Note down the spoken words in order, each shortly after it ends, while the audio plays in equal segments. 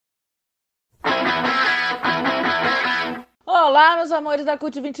Olá, meus amores da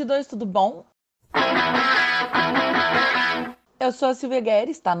CUT 22, tudo bom? Eu sou a Silvia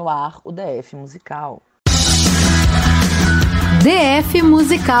Gehre, está no ar o DF Musical. DF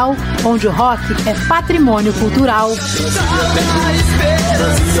Musical, onde o rock é patrimônio cultural.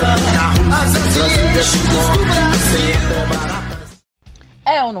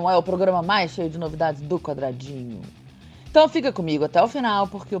 É ou não é o programa mais cheio de novidades do quadradinho? Então fica comigo até o final,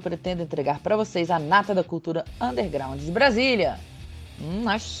 porque eu pretendo entregar para vocês a nata da cultura underground de Brasília.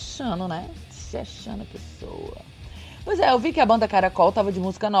 Achando, né? Se achando a pessoa. Pois é, eu vi que a banda Caracol tava de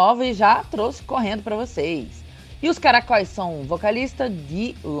música nova e já trouxe correndo para vocês. E os Caracóis são vocalista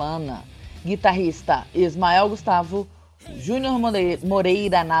Gui Lana, guitarrista Ismael Gustavo, Júnior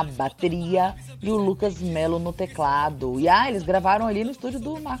Moreira na bateria e o Lucas Melo no teclado. E eles gravaram ali no estúdio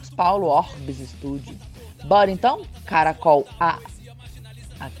do Marcos Paulo, Orbis Studio. Bora então? Caracol, a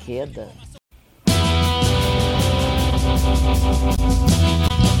queda.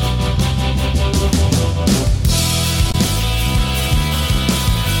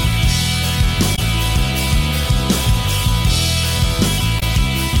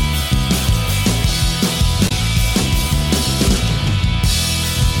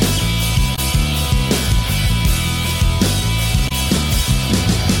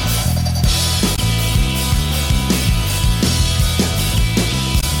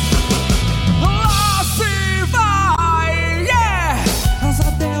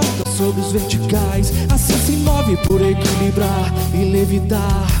 Os verticais, assim se move por equilibrar e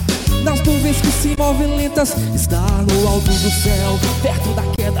levitar. Nas nuvens que se movem lentas, está no alto do céu, perto da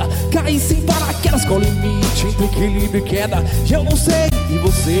queda. Cair sem paraquedas, qual o limite entre equilíbrio e queda? Eu não sei, e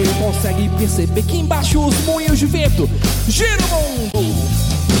você consegue perceber que embaixo os moinhos de vento giram o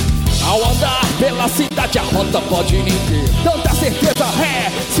mundo. Ao andar pela cidade a rota pode nem ter tanta certeza,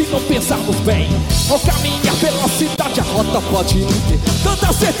 se não pensarmos bem. Ao caminhar pela cidade a rota pode nem ter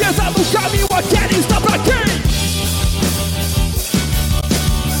tanta certeza. No caminho a queda está pra quem?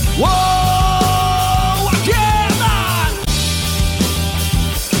 Uou, a queda!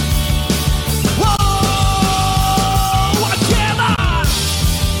 Uou, a queda!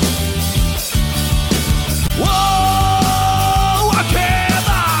 Uou, a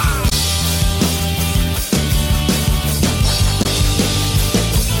queda!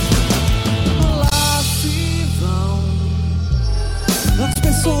 Lá se vão. As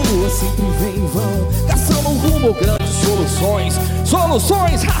pessoas sempre vêm e vão, caçando um rumo, grandes soluções.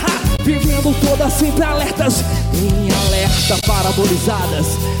 Soluções, haha, vivendo todas sempre alertas, em alerta parabolizadas,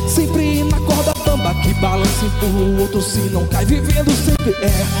 sempre na corda bamba que balança empurra o outro se não cai. Vivendo sempre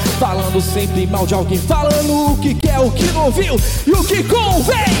falando sempre mal de alguém, falando o que quer, o que não viu e o que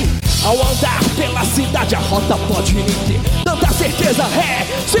convém. Ao andar pela cidade a rota pode nem ter tanta certeza,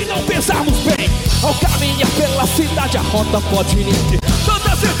 se não pensarmos bem. Ao caminhar pela cidade a rota pode nem ter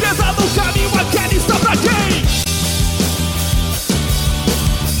tanta certeza. No caminho a queda está pra quem?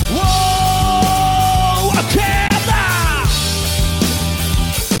 Uou, a queda!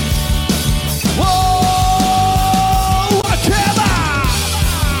 Uou, a queda!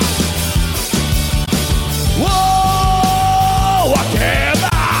 Uou, a queda!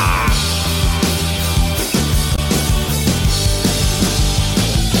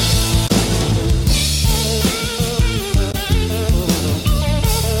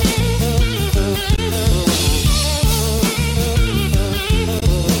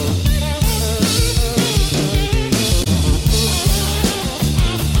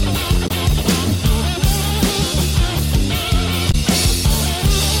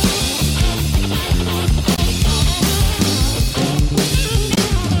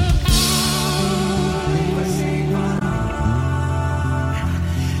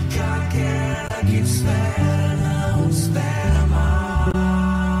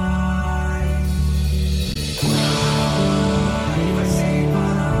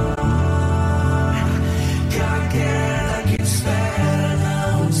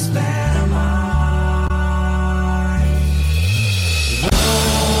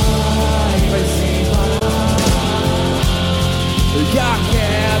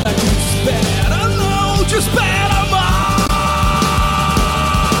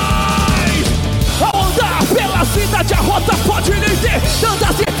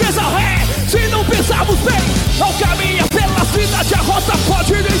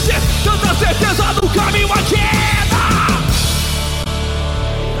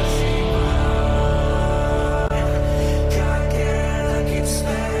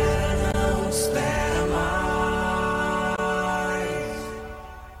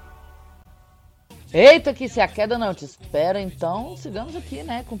 Eita, que se a queda não te espera, então sigamos aqui,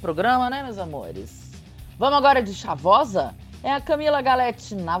 né, com o programa, né, meus amores? Vamos agora de Chavosa? É a Camila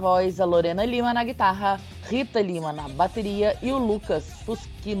Galete na voz, a Lorena Lima na guitarra, Rita Lima na bateria e o Lucas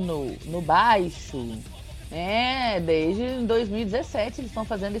Fusquino no baixo. Desde 2017 eles estão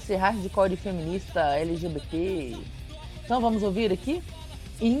fazendo esse hardcore feminista LGBT. Então vamos ouvir aqui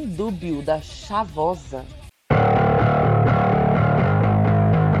Indúbio, da Chavosa.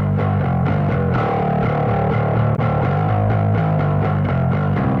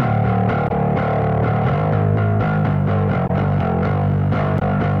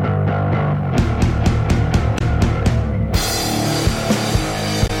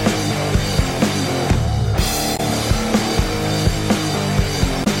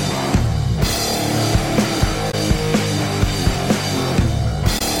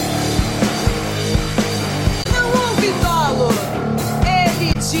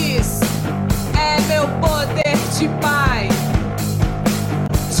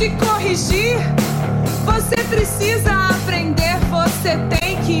 Você precisa aprender, você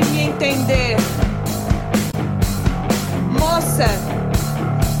tem que me entender. Moça,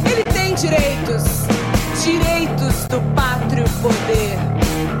 ele tem direitos, direitos do pátrio poder.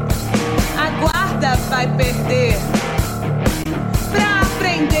 A guarda vai perder pra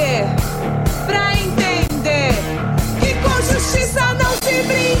aprender, pra entender que com justiça não se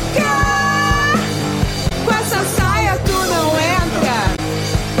brinca. Com essa saia tu não entra,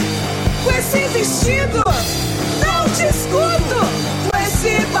 com esse vestido não te escuto, com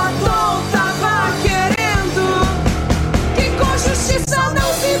esse batom tava querendo que com justiça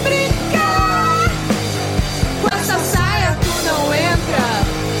não se brinca. Com essa saia tu não entra,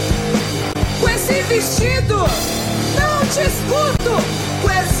 com esse vestido não te escuto, com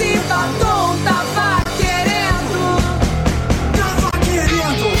esse batom tava querendo, tava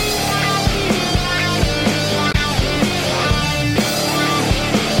querendo.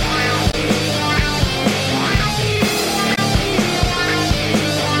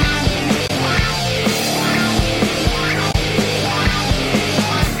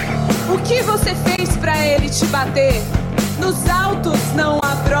 O que você fez pra ele te bater? Nos autos não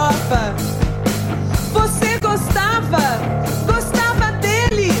há prova. Você gostava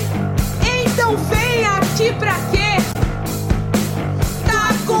dele. Então vem aqui pra quê?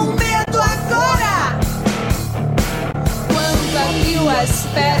 Tá com medo agora? Quando abriu as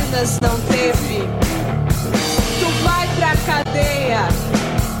pernas não teve. Tu vai pra cadeia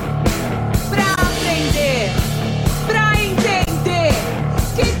pra aprender, pra entender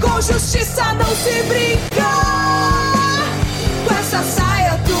que com justiça não se brinca. Com essa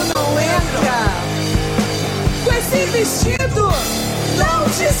saia tu não entra, com esse vestido não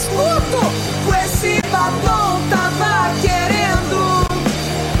te escuto, com esse batom tava querendo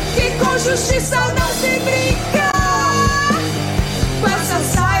que com justiça não se brinca. Com essa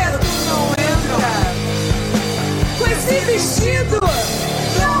saia tu não entra, com esse vestido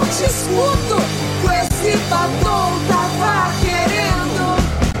não te escuto, com esse batom tava querendo.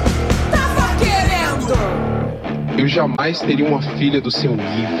 Eu jamais teria uma filha do seu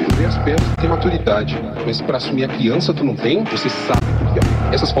nível. Eu espero que tenha maturidade, mas pra assumir a criança tu não tem? Você sabe.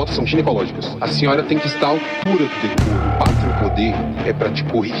 Essas fotos são ginecológicas. A senhora tem que estar à altura do decoro. O pátrio poder é pra te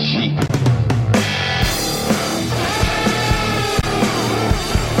corrigir.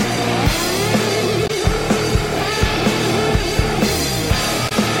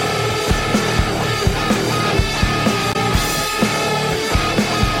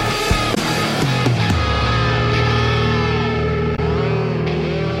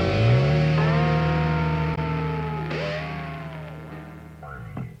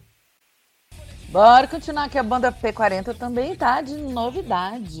 Bora continuar que a banda P40 também tá de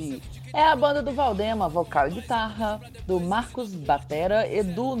novidade. É a banda do Valdema, vocal e guitarra, do Marcos batera,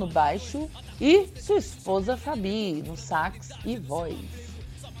 Edu no baixo e sua esposa Fabi no sax e voz.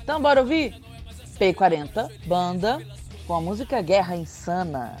 Então bora ouvir? P40, banda, com a música Guerra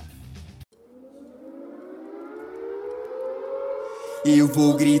Insana. Eu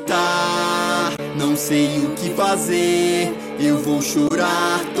vou gritar, não sei o que fazer. Eu vou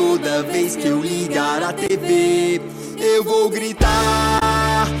chorar toda vez que eu ligar a TV. Eu vou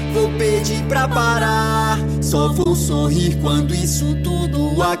gritar, vou pedir pra parar. Só vou sorrir quando isso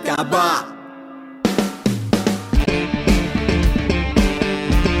tudo acabar.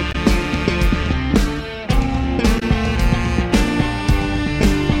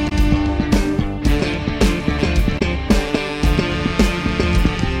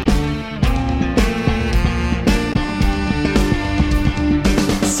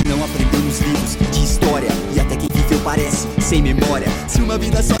 Parece sem memória. Se uma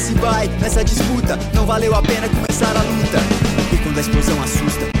vida só se vai nessa disputa, não valeu a pena começar a luta. E quando a explosão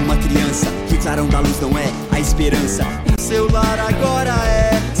assusta uma criança, que o clarão da luz não é a esperança. O seu lar agora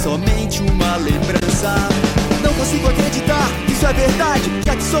é somente uma lembrança. Não consigo acreditar que isso é verdade,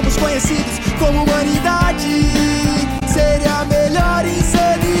 já que somos conhecidos como humanidade. Seria a melhor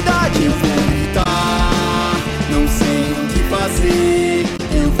insanidade. Eu vou gritar, não sei o que fazer.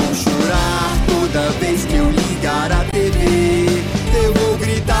 Eu vou chorar toda vez que eu ligar a TV. Eu vou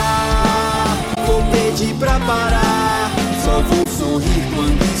gritar, vou pedir pra parar. Só vou sorrir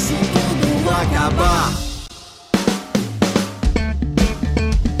quando isso tudo acabar.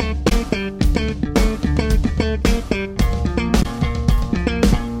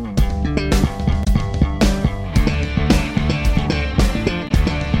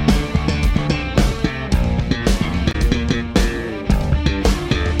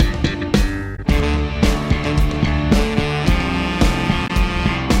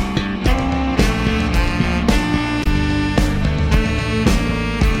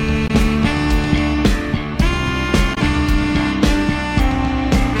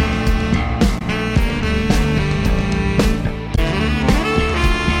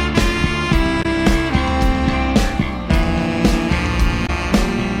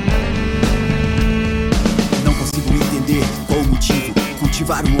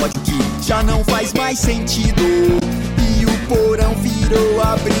 Um ódio que já não faz mais sentido. E o porão virou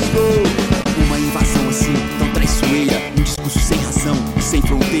abrigo. Uma invasão assim, tão traiçoeira. Um discurso sem razão e sem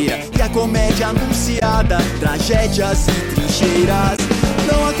fronteira. E a comédia anunciada, tragédias e trincheiras.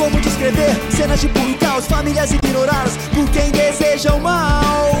 Não há como descrever cenas de puro caos. Famílias ignoradas por quem deseja o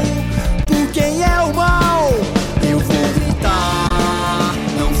mal. Por quem é o mal. Eu vou gritar,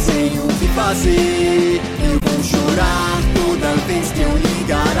 não sei o que fazer. Eu vou chorar toda vez que eu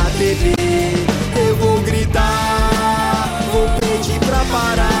ligar a TV. Eu vou gritar, vou pedir pra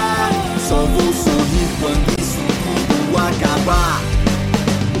parar. Só vou sorrir quando isso tudo acabar.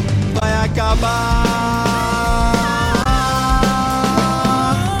 Vai acabar.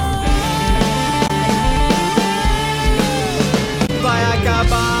 Vai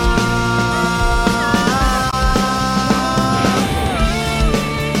acabar.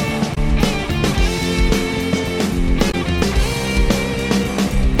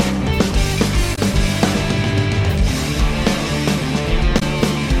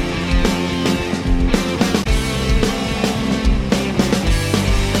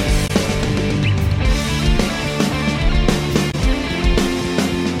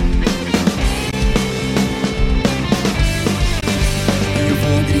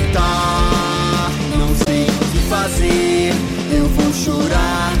 Eu vou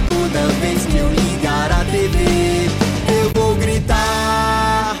chorar toda vez que eu ligar a TV. Eu vou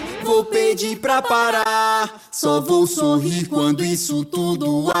gritar, vou pedir pra parar. Só vou sorrir quando isso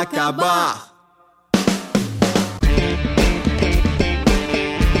tudo acabar.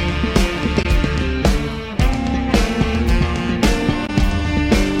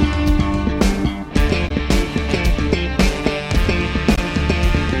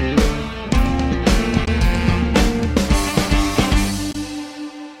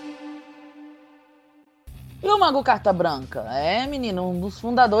 Mago Carta Branca, menino, um dos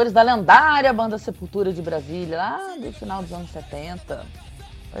fundadores da lendária banda Sepultura de Brasília, lá do final dos anos 70.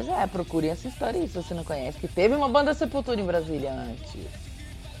 Pois é, procure essa história aí, se você não conhece, que teve uma banda Sepultura em Brasília antes.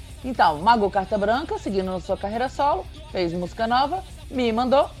 Então, Mago Carta Branca, seguindo sua carreira solo, fez música nova, me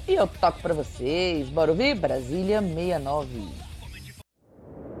mandou e eu toco pra vocês. Bora ouvir? Brasília 69.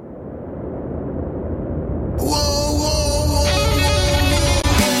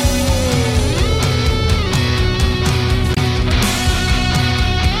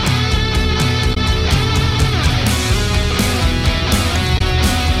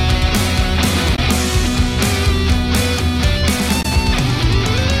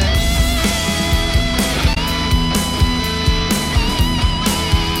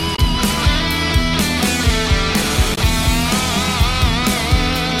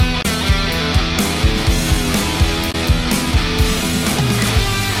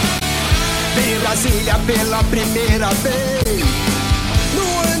 Brasília pela primeira vez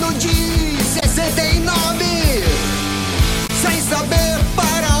no ano de 69, sem saber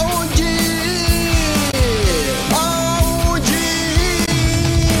para onde ir, aonde ir.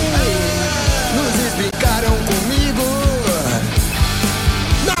 Nos explicaram comigo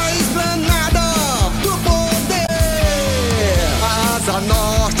na esplanada do poder. A Asa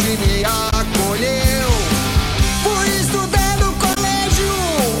Norte me acolheu. Fui estudar no colégio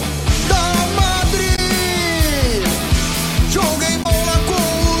da Madre. Joguei bola com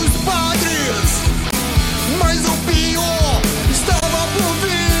os padres, mas o pior estava por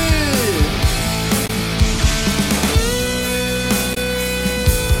vir.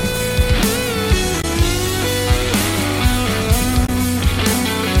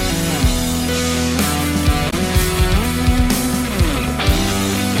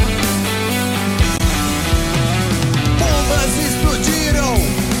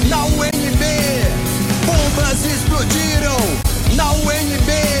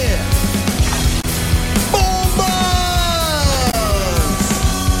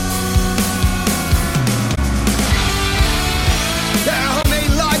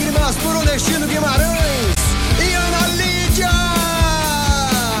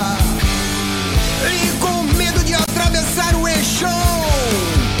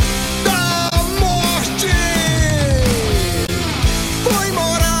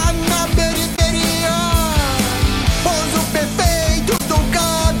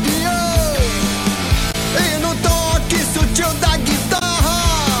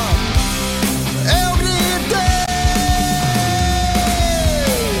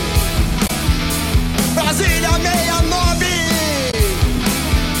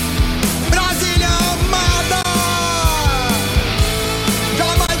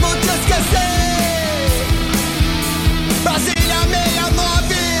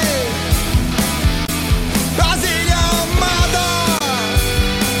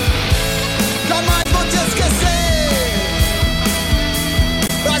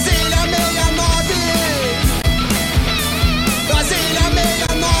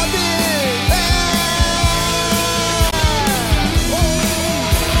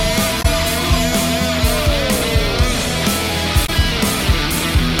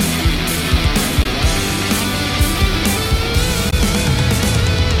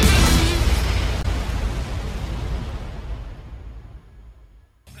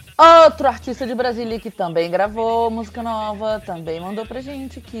 Outro artista de Brasília que também gravou música nova, também mandou pra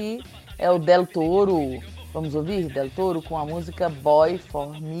gente aqui, é o Del Toro. Vamos ouvir Del Toro com a música Boy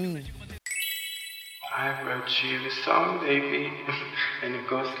For Me. I wrote you a song, baby, and it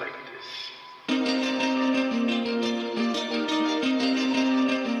goes like this.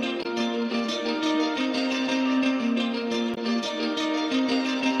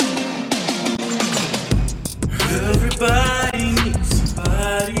 Everybody needs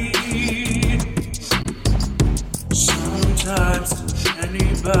somebody. Sometimes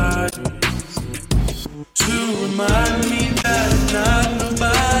anybody to remind me that I'm not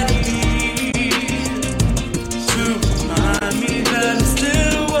nobody. To remind me that I'm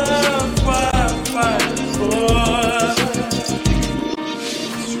still worthwhile fighting for.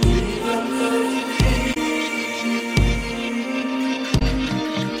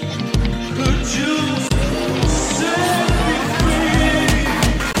 Could you?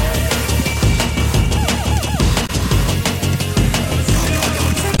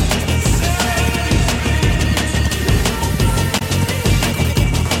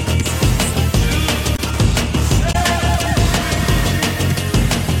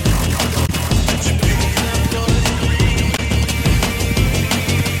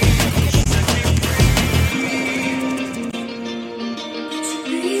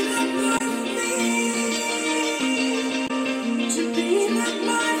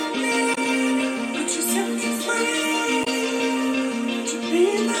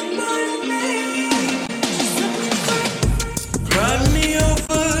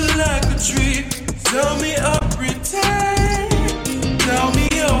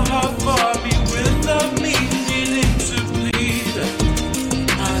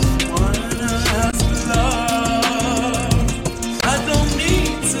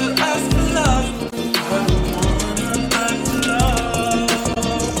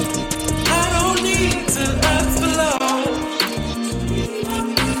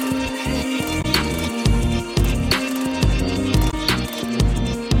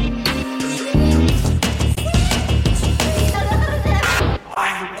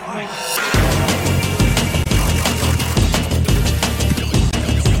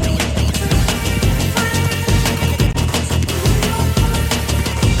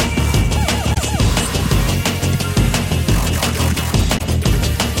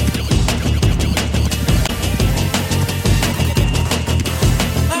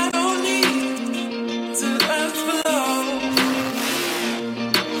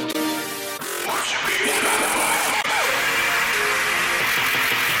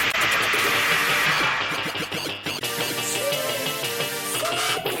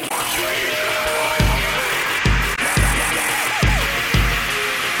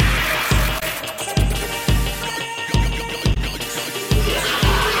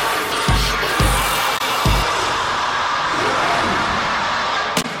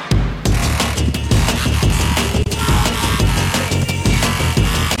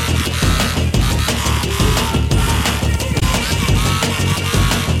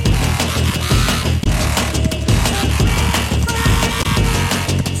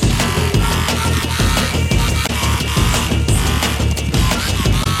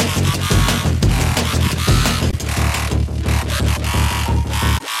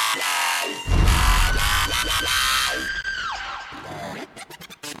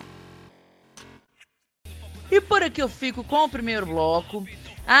 Que eu fico com o primeiro bloco.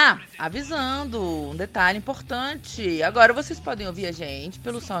 Avisando um detalhe importante. Agora vocês podem ouvir a gente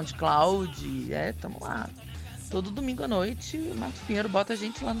pelo SoundCloud. Tamo lá. Todo domingo à noite, o Marcos Pinheiro bota a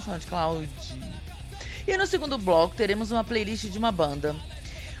gente lá no SoundCloud. E no segundo bloco teremos uma playlist de uma banda.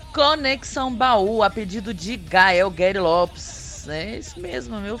 Conexão Baú, a pedido de Gael Gehre Lopes. É isso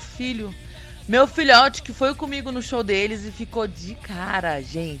mesmo, meu filho. Meu filhote que foi comigo no show deles e ficou de cara.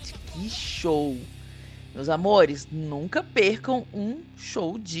 Gente, que show! Meus amores, nunca percam um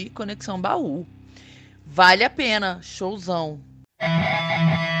show de Conexão Baú. Vale a pena, showzão.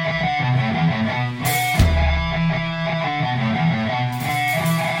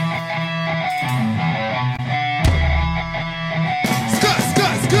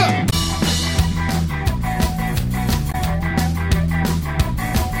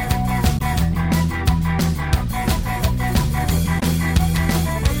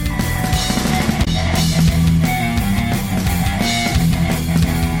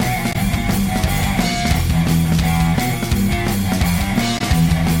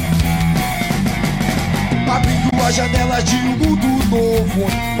 Janelas de um mundo novo,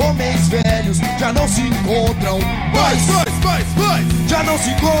 homens velhos já não se encontram mais, já não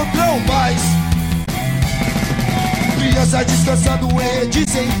se encontram mais. Crianças descansando em redes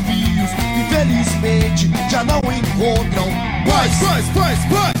sem fios, infelizmente já não encontram paz.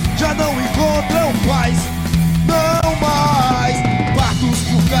 Já não encontram paz, não mais. Partos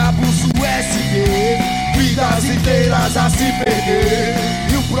por cabos USB, vidas inteiras a se perder.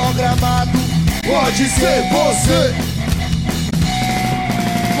 E o programado pode ser você.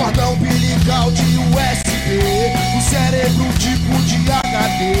 Cordão umbilical de USB, o cérebro tipo de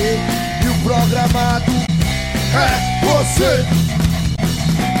HD. E o programado é você.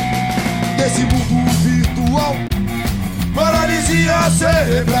 Nesse mundo virtual, paralisia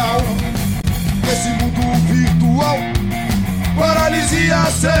cerebral. Nesse mundo virtual, paralisia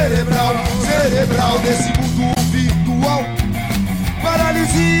cerebral. Nesse mundo virtual,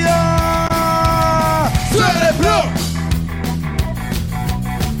 paralisia cerebral.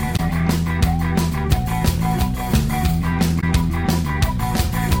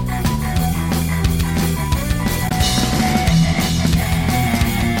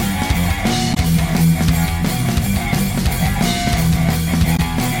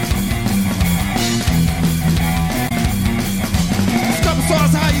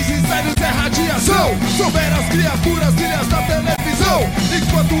 São meras criaturas, filhas da televisão.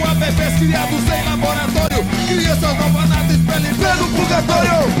 Enquanto há bebês criados em laboratório, crianças novanadas expelem pleno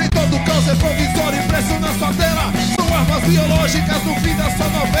purgatório. Em todo caos é provisório, impresso na sua tela. São armas biológicas no fim da sua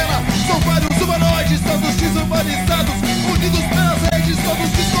novela. São vários humanoides, todos desumanizados, unidos pelas redes, todos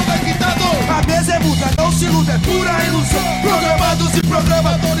desconectados. A mesa é muda, não se iluda, é pura ilusão. Programados e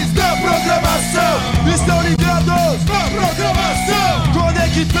programadores da programação estão ligados na programação,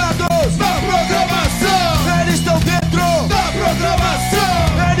 conectados na programação. Eles estão dentro da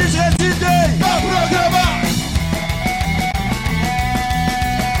programação, eles residem na programação.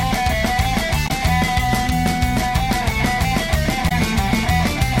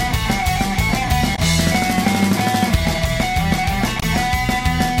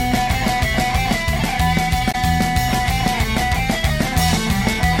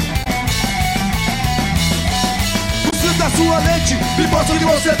 Da sua lente, me mostra o que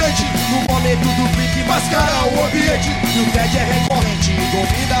você mente. No momento do clique, mascarar o ambiente. E o TED é recorrente,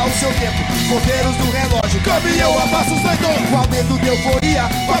 domina o seu tempo. Ponteiros do relógio, caminhão a passos lentos. O aumento de euforia,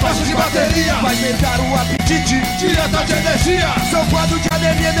 com a baixa de bateria, vai aumentar o apetite, direta de energia. São quadros de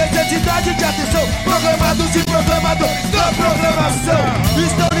anemia, necessidade de atenção. Programados e programadores da programação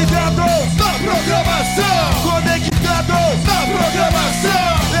estão ligados na programação, conectados na programação.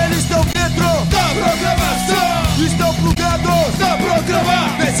 Eles estão dentro da programação, estão plugados na programa.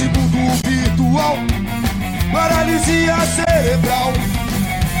 Nesse mundo virtual, paralisia cerebral.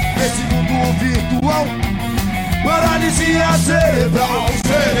 Nesse mundo virtual, paralisia cerebral.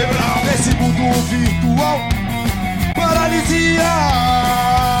 Nesse mundo virtual, paralisia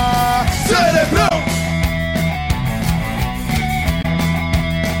cerebral.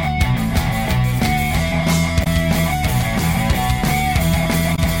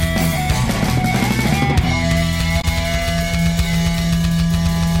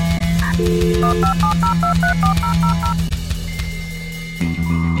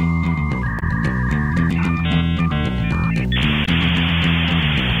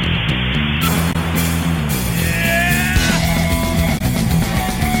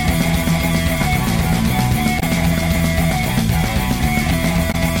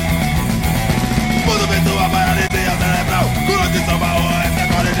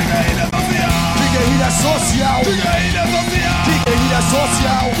 Social, diga ilha social, diga ilha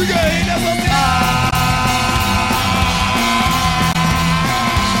social, diga ilha social.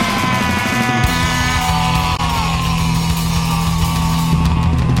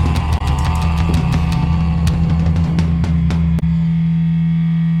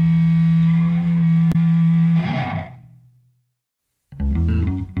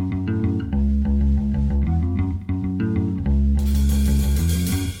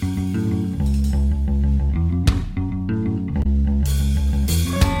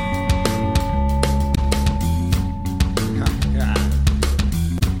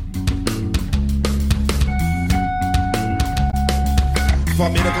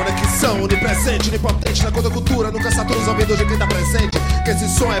 Família, conexão, onipresente, onipotente na contracultura, nunca satura os ouvidos de quem tá presente. Que esse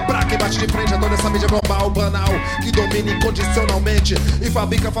som é pra quem bate de frente a toda essa mídia global, banal, que domina incondicionalmente e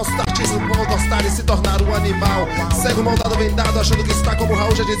fabrica falsos artistas por gostar e se tornar um animal. Cego, moldado, vendado, achando que está, como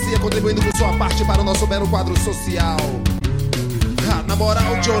Raul já dizia, contribuindo com sua parte para o nosso belo quadro social. Na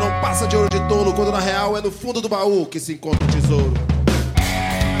moral, de ouro não passa de ouro de tolo, quando na real é no fundo do baú que se encontra o tesouro.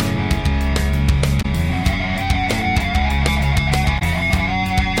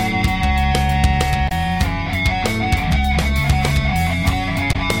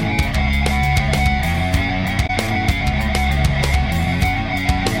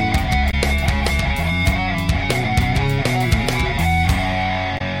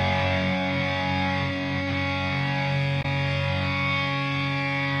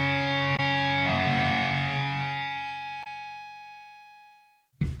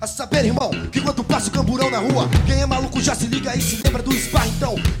 A saber, irmão, que quando passa o camburão na rua, quem é maluco já se liga e se lembra do sparring,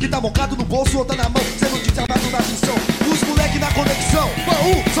 então. Que tá mocado no bolso ou tá na mão, sendo desarmado na missão. Os moleque na conexão,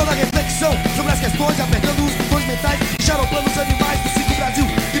 baú, só na reflexão sobre as questões, apertando os botões mentais e xaropando os animais do ciclo Brasil,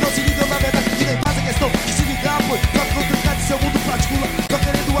 que não se ligam na verdade e nem faz a questão de se ligar, pois só ficam trancados de seu mundo particular. Só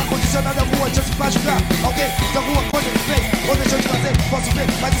querendo ar-condicionado, alguma chance pra julgar alguém de alguma coisa que fez ou deixou de fazer, posso ver,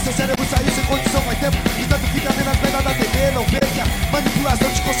 mas o seu cérebro saiu sem condição faz tempo. E tanto fica vendo as merdas da TV, não vê que a manipulação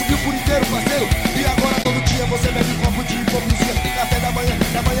te consumiu por inteiro, parceiro. E agora todo dia você bebe um copo de hipocrisia. Café da manhã,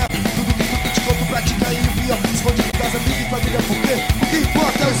 tudo que te conto, pratica e envia. Esconde de casa, amiga e família, porque o que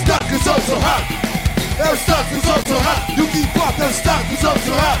importa é o estado que os outros são raros. É o estado que os outros são raros. E o que importa é o estado que os outros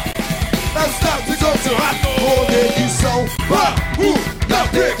são raros. É o estado que os outros são raros. Conexão, na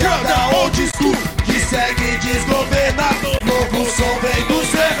pegada old school que segue desgovernado. Novo som vem do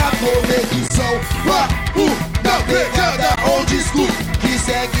Serra. Conexão, na pegada old school que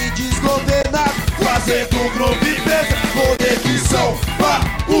segue desgovernado, fazendo groove e pesa. Conexão,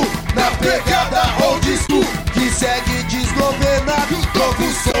 na pegada old school que segue desgovernado.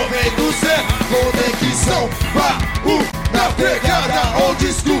 Novo som vem do Serra. Conexão, na pegada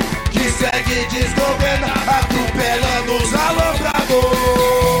old school que segue desgovernado, atropelando os alambrados.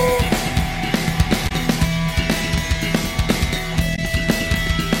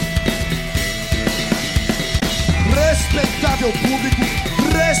 Respeitável público,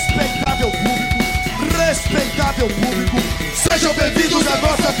 respeitável público, respeitável público, sejam bem-vindos à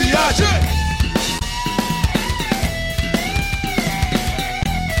nossa viagem.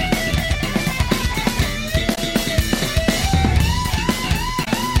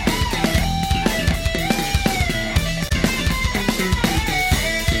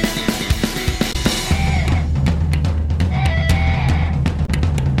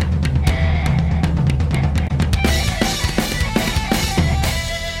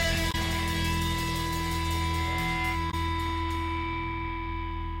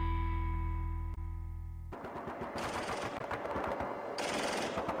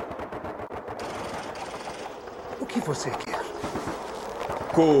 O que você quer?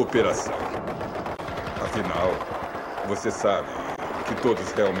 Cooperação. Afinal, você sabe que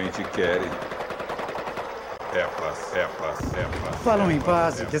todos realmente querem é a paz, é a paz, é a paz. Falam em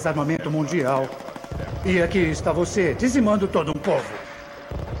paz e desarmamento mundial. E aqui está você, dizimando todo um povo.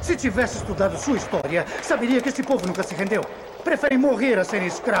 Se tivesse estudado sua história, saberia que esse povo nunca se rendeu. Preferem morrer a serem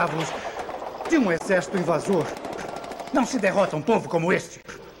escravos de um exército invasor. Não se derrota um povo como este.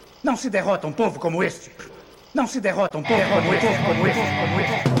 Não se derrota um povo como este. Não se derrota um povo como este.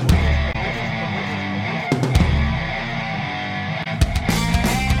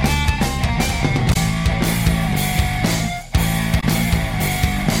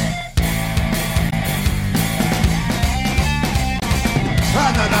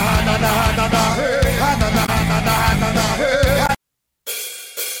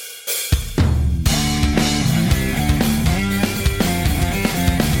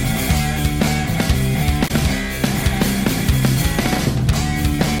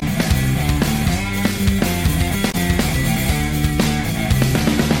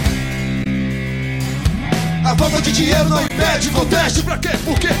 A falta de dinheiro não impede conteste. Pra quê?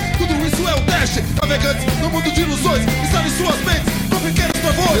 Por quê? Tudo isso é um teste. Navegantes no mundo de ilusões estão em suas mentes com pequenos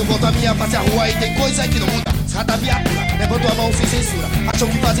travões. Eu volto a minha face à rua e tem coisa que não muda. Rata viatura, levando a mão sem censura. Acham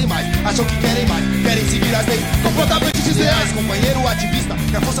que fazem mais, acham que querem mais. Querem seguir as leis comportamentos desleais. Companheiro ativista,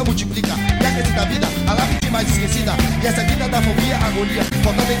 que a força multiplica. E a crise da vida, a lápide mais esquecida. E essa vida da fobia, agonia.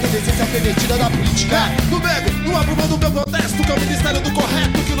 Falta da incandescência pervertida da política. No nego, no abrumão do meu protesto, que é o ministério do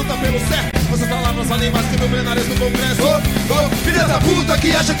correto, que luta pelo certo. Você palavras valem mais que meu plenário do Congresso. Filha da puta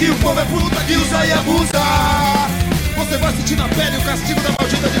que acha que o povo é puta, que usa e abusa. Você vai sentir na pele o castigo da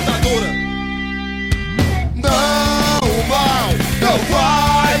maldita ditadura. Não, o mal não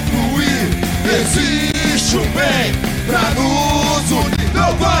vai fluir. Existe um bem pra nos unir.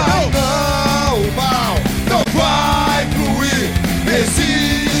 Não vai, não, o mal não vai fluir.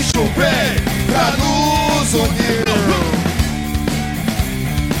 Existe um bem pra nos unir.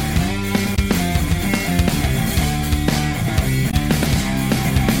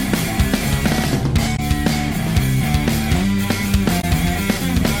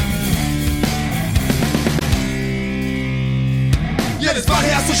 Eles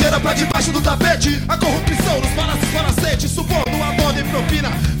varrem a sujeira pra debaixo do tapete. A corrupção nos palácios palacetes, suborno, adorno e propina,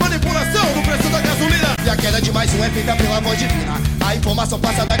 manipulação no preço da gasolina. E a queda de mais um é feita pela voz divina. A informação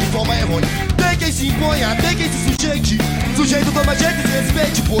passada de forma errônea. Tem quem se imponha, tem quem se sujeite. Sujeito toma jeito e se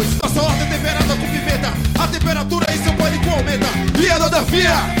respeite, pois nossa ordem temperada com pimenta. A temperatura em seu pânico aumenta. E a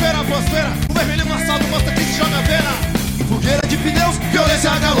nodafia, pera a atmosfera. O vermelho laçado mostra que se joga a vena. Fogueira de pneus,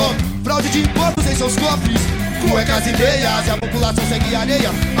 violência a galope, fraude de impostos em seus cofres, cuecas e meias, e a população segue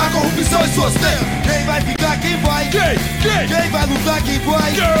alheia a corrupção em suas teias. Quem vai ficar, quem vai? Quem vai lutar, quem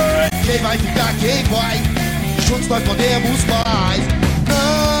vai? Quem vai ficar, quem vai? Juntos nós podemos mais.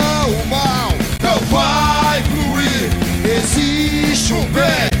 Não, o mal não vai fluir. Existe um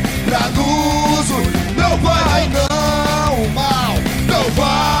bem pra nos unir. Não vai, não, o mal não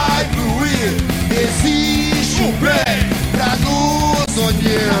vai fluir. Existe um bem pra nos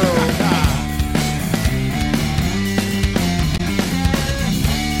unir.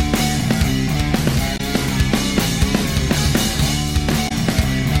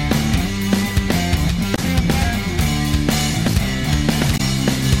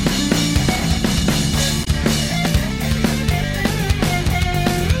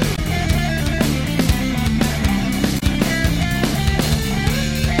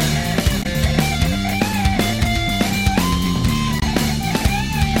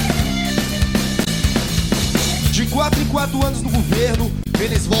 De 4 em 4 anos no governo,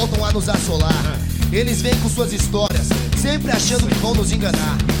 eles voltam a nos assolar. Eles vêm com suas histórias, sempre achando que vão nos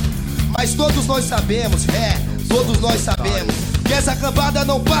enganar. Mas todos nós sabemos, todos nós sabemos, que essa cambada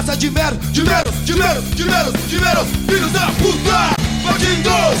não passa de meros filhos da puta.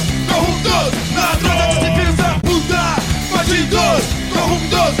 Bandidos, corruptos, ladrões e filhos da puta. Bandidos,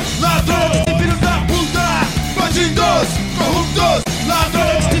 corruptos, ladrões e filhos da puta. Bandidos, corruptos,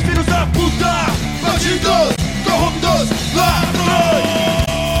 ladrões e filhos da puta. Bandidos, corruptos, ladrões.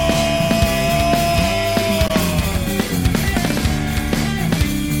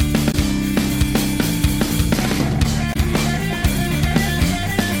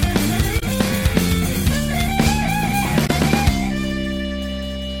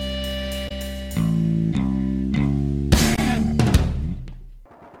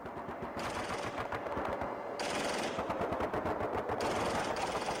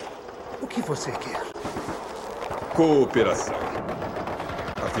 O que você quer? Cooperação.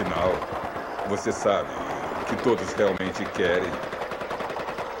 Afinal, você sabe que todos realmente querem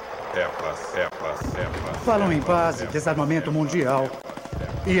é paz. Falam em paz e desarmamento mundial.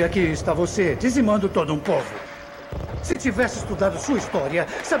 E aqui está você, dizimando todo um povo. Se tivesse estudado sua história,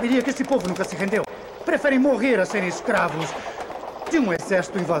 saberia que esse povo nunca se rendeu. Preferem morrer a serem escravos de um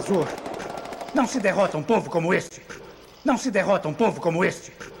exército invasor. Não se derrota um povo como este. Não se derrota um povo como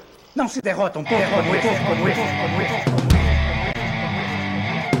este. Não se derrota um povo como este.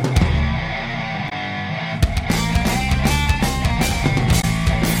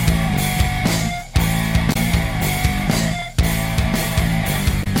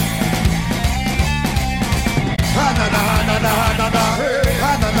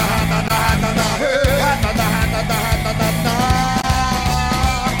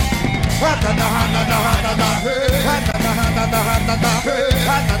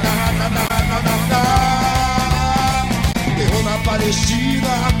 Terror na Palestina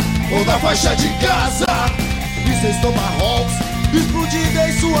ou na faixa de Gaza, mísseis Tomahawks explodindo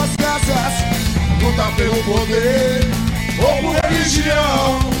em suas casas. Luta pelo poder ou por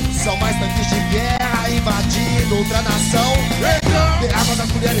religião, são mais tanques de guerra invadindo outra nação. Ter armas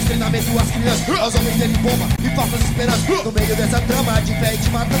às mulheres, treinamento às crianças, aos homens terem bomba e falsas esperanças. No meio dessa trama de fé e de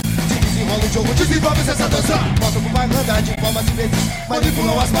matança, desenrola o jogo, desenvolve essa dança. Mostra propaganda de formas imbecis,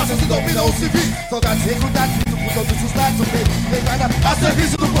 manipulam as massas e dominam os civis. Soldados recrutados, vindo por todos os lados, o medo pegada a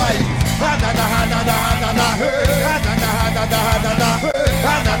serviço do país.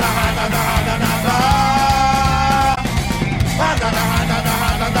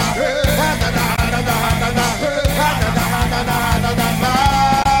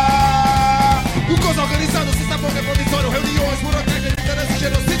 O caos organizado se sabe é provisório, reuniões por hotéis, liderança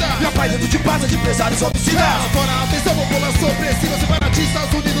genocida. E a pai dentro de paz de empresários homicidas. Fora a atenção, população opressiva,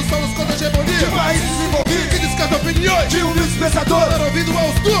 separatistas unidos são os contra a hegemonia. De países desenvolvidos que descartam opiniões de humildes pensadores, dar ouvido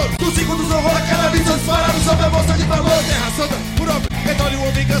aos turcos dos segundos horror, a cannabis disparados sobre a bolsa de valor. Terra santa, por obra, petróleo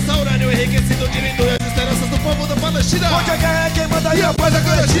ou vingança, urânio enriquecido, diminuindo as esperanças do povo da Palestina. Onde a guerra é quem manda e a paz é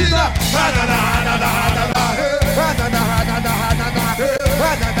clandestina.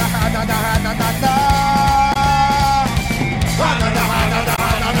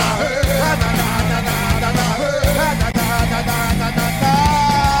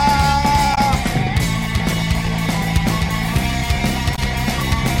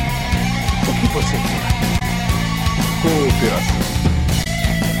 O que você quer? Cooperação.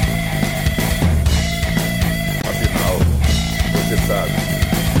 Afinal, você sabe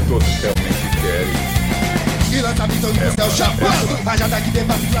que todos realmente querem e lançamento no céu chapado, rajada que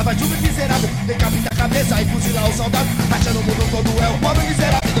debate, lava de um miserável, decapita a cabeça e fuzila o soldado, achando o mundo todo é o pobre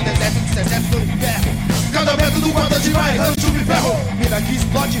miserável do deserto, do excesso do inferno. Cada metro do guarda de vai, rancho de ferro.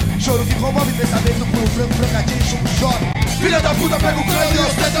 Choro que comove pensamento pro frango, francadinho, chupo, choro. Filha da puta, pega o cano e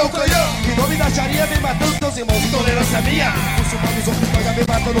ostenta o canhão. Em nome da Sharia vem matando teus irmãos, intolerância é minha. Muçulmanos ou cristãos vem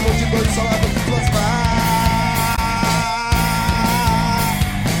matando multidões, só lavando tuas mãos.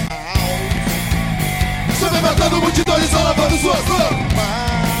 Só vem matando multidões, só lavando suas mãos.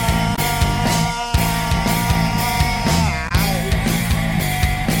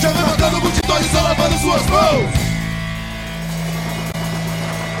 Já vem matando multidões, só lavando suas mãos.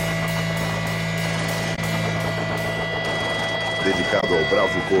 Dedicado ao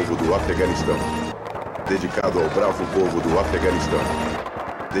bravo povo do Afeganistão. Dedicado ao bravo povo do Afeganistão.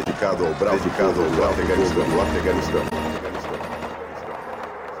 Dedicado ao bravo povo do Afeganistão.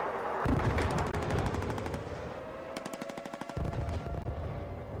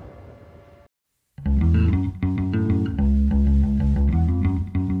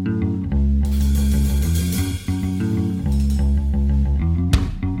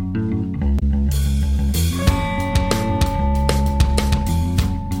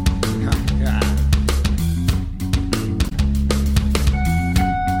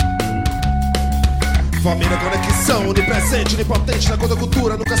 Família, conexão, onipresente, onipotente na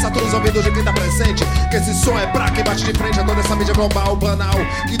contracultura, nunca satura os ouvidos de quem tá presente. Que esse som é pra quem bate de frente a toda essa mídia global, banal,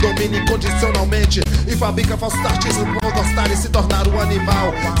 que domina incondicionalmente e fabrica falsos artistas pra gostar e se tornar um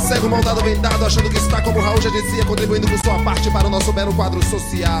animal. Cego, moldado, vendado, achando que está, como o Raul já dizia, contribuindo com sua parte para o nosso mero quadro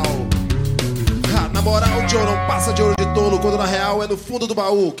social. Na moral, de ouro não passa de ouro de tolo, quando na real é no fundo do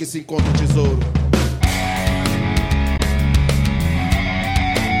baú que se encontra o tesouro.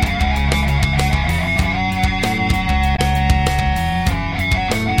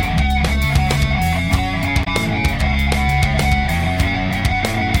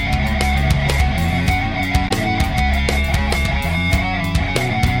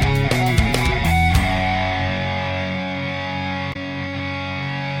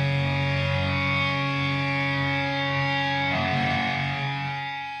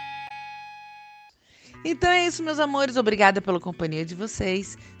 Então é isso, meus amores. Obrigada pela companhia de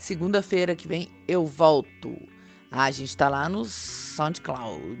vocês. Segunda-feira que vem eu volto. A gente tá lá no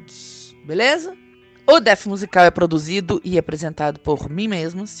SoundCloud. Beleza? O Def Musical é produzido e apresentado por mim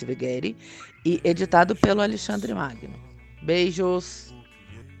mesmo, Silvia Gehre, e editado pelo Alexandre Magno. Beijos!